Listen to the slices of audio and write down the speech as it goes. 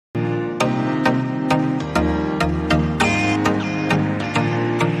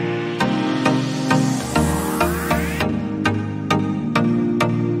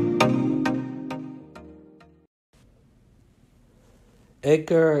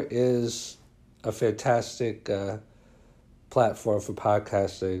Anchor is a fantastic platform for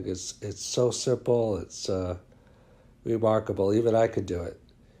podcasting. It's so simple. It's remarkable. Even I could do it.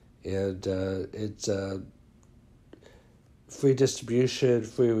 And it's free distribution,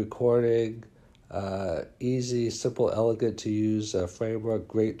 free recording, easy, simple, elegant to use framework,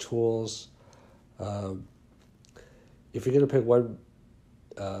 great tools. If you're going to pick one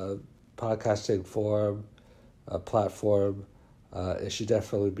podcasting forum, platform, it should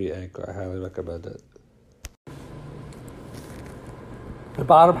definitely be Anchor. I highly recommend it. The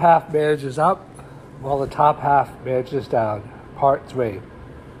bottom half manages up, while the top half manages down. Part 3.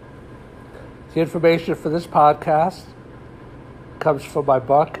 The information for this podcast comes from my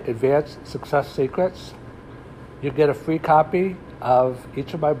book, Advanced Success Secrets. You get a free copy of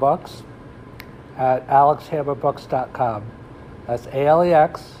each of my books at alexhammerbooks.com. That's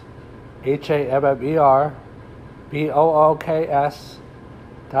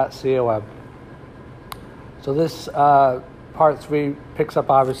AlexHammerbooks.com. So this part 3 picks up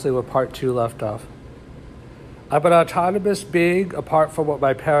obviously where part 2 left off. I'm an autonomous being apart from what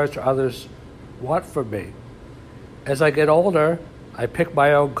my parents or others want from me. As I get older, I pick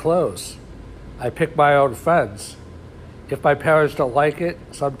my own clothes. I pick my own friends. If my parents don't like it,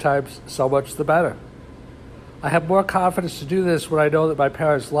 sometimes so much the better. I have more confidence to do this when I know that my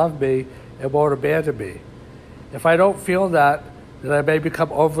parents love me and won't abandon me. If I don't feel that, then I may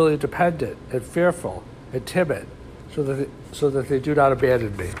become overly dependent and fearful and timid so that they do not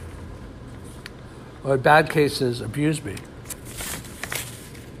abandon me, or in bad cases, abuse me,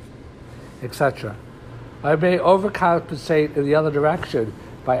 etc. I may overcompensate in the other direction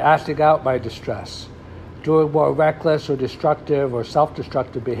by acting out my distress, doing more reckless or destructive or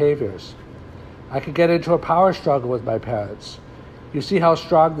self-destructive behaviors. I could get into a power struggle with my parents. You see how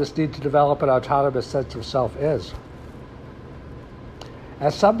strong this need to develop an autonomous sense of self is.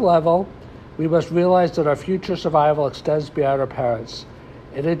 At some level, we must realize that our future survival extends beyond our parents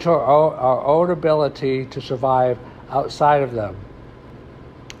and into our own ability to survive outside of them.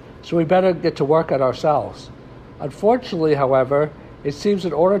 So we better get to work on ourselves. Unfortunately, however, it seems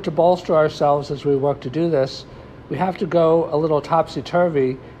in order to bolster ourselves as we work to do this, we have to go a little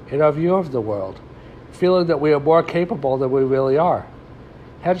topsy-turvy in our view of the world, feeling that we are more capable than we really are.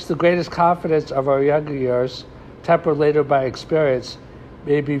 Hence, the greatest confidence of our younger years, tempered later by experience,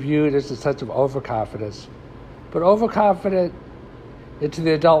 may be viewed as a sense of overconfidence. But overconfident into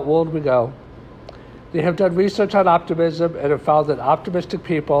the adult world we go. They have done research on optimism and have found that optimistic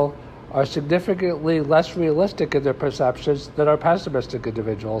people are significantly less realistic in their perceptions than our pessimistic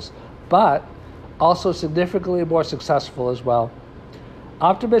individuals, but also significantly more successful as well.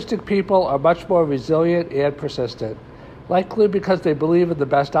 Optimistic people are much more resilient and persistent, likely because they believe in the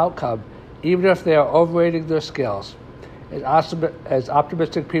best outcome, even if they are overrating their skills, as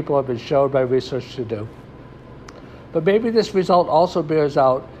optimistic people have been shown by research to do. But maybe this result also bears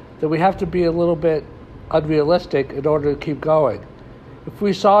out that we have to be a little bit unrealistic in order to keep going. If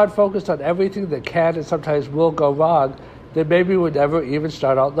we saw and focused on everything that can and sometimes will go wrong, then maybe we would never even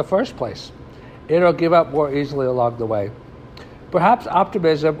start out in the first place, or give up more easily along the way. Perhaps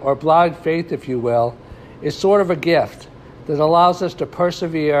optimism, or blind faith, if you will, is sort of a gift that allows us to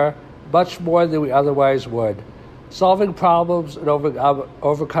persevere much more than we otherwise would, solving problems and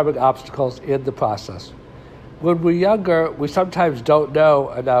overcoming obstacles in the process. When we're younger, we sometimes don't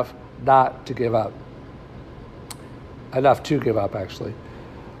know enough not to give up. Enough to give up, actually.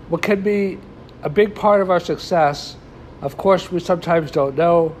 What can be a big part of our success, of course, we sometimes don't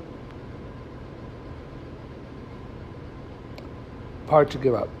know to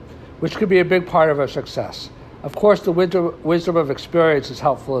give up, which could be a big part of our success. Of course, the wisdom of experience is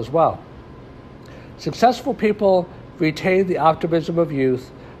helpful as well. Successful people retain the optimism of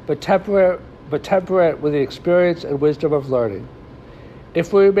youth, but temper it with the experience and wisdom of learning.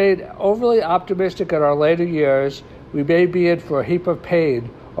 If we remain overly optimistic in our later years, we may be in for a heap of pain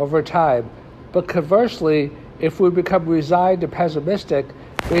over time, but conversely, if we become resigned and pessimistic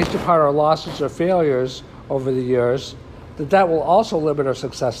based upon our losses or failures over the years, that will also limit our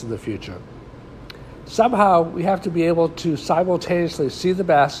success in the future. Somehow, we have to be able to simultaneously see the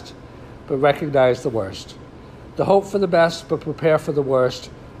best, but recognize the worst. The hope for the best, but prepare for the worst.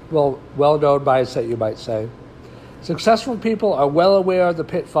 Well-known mindset, you might say. Successful people are well aware of the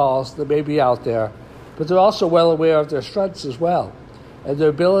pitfalls that may be out there, but they're also well aware of their strengths as well, and their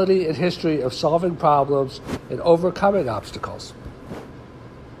ability and history of solving problems and overcoming obstacles.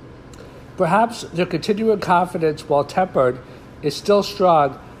 Perhaps their continuing confidence, while tempered, is still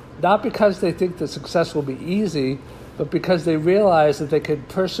strong, not because they think that success will be easy, but because they realize that they can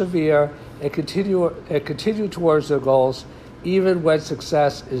persevere and continue towards their goals, even when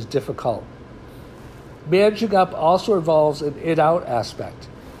success is difficult. Managing up also involves an in-out aspect.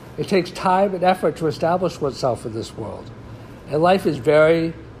 It takes time and effort to establish oneself in this world. And life is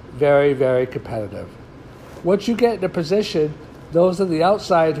very, very, very competitive. Once you get in a position, those on the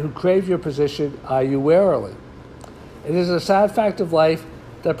outside who crave your position eye you warily. It is a sad fact of life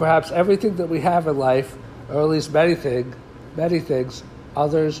that perhaps everything that we have in life, or at least many things,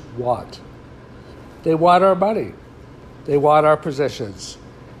 others want. They want our money. They want our positions.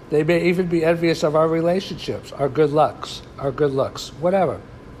 They may even be envious of our relationships, our good looks, whatever.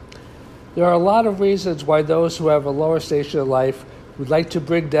 There are a lot of reasons why those who have a lower station in life would like to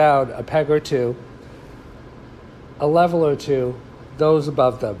bring down a peg or two, a level or two, those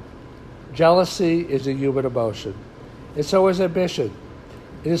above them. Jealousy is a human emotion, and so is ambition.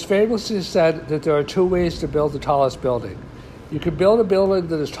 It is famously said that there are two ways to build the tallest building. You can build a building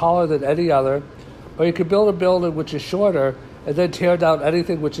that is taller than any other, or you can build a building which is shorter and then tear down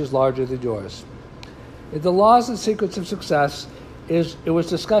anything which is larger than yours. In the laws and secrets of success, it was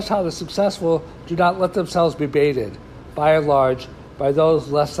discussed how the successful do not let themselves be baited, by and large, by those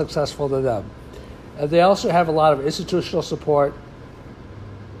less successful than them. And they also have a lot of institutional support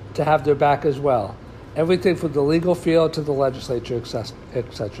to have their back as well. Everything from the legal field to the legislature,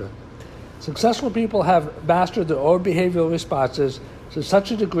 etc. Successful people have mastered their own behavioral responses to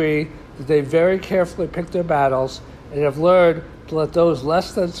such a degree that they very carefully pick their battles and have learned to let those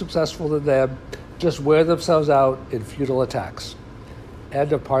less than successful than them just wear themselves out in futile attacks.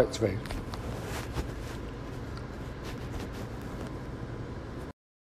 End of part 3.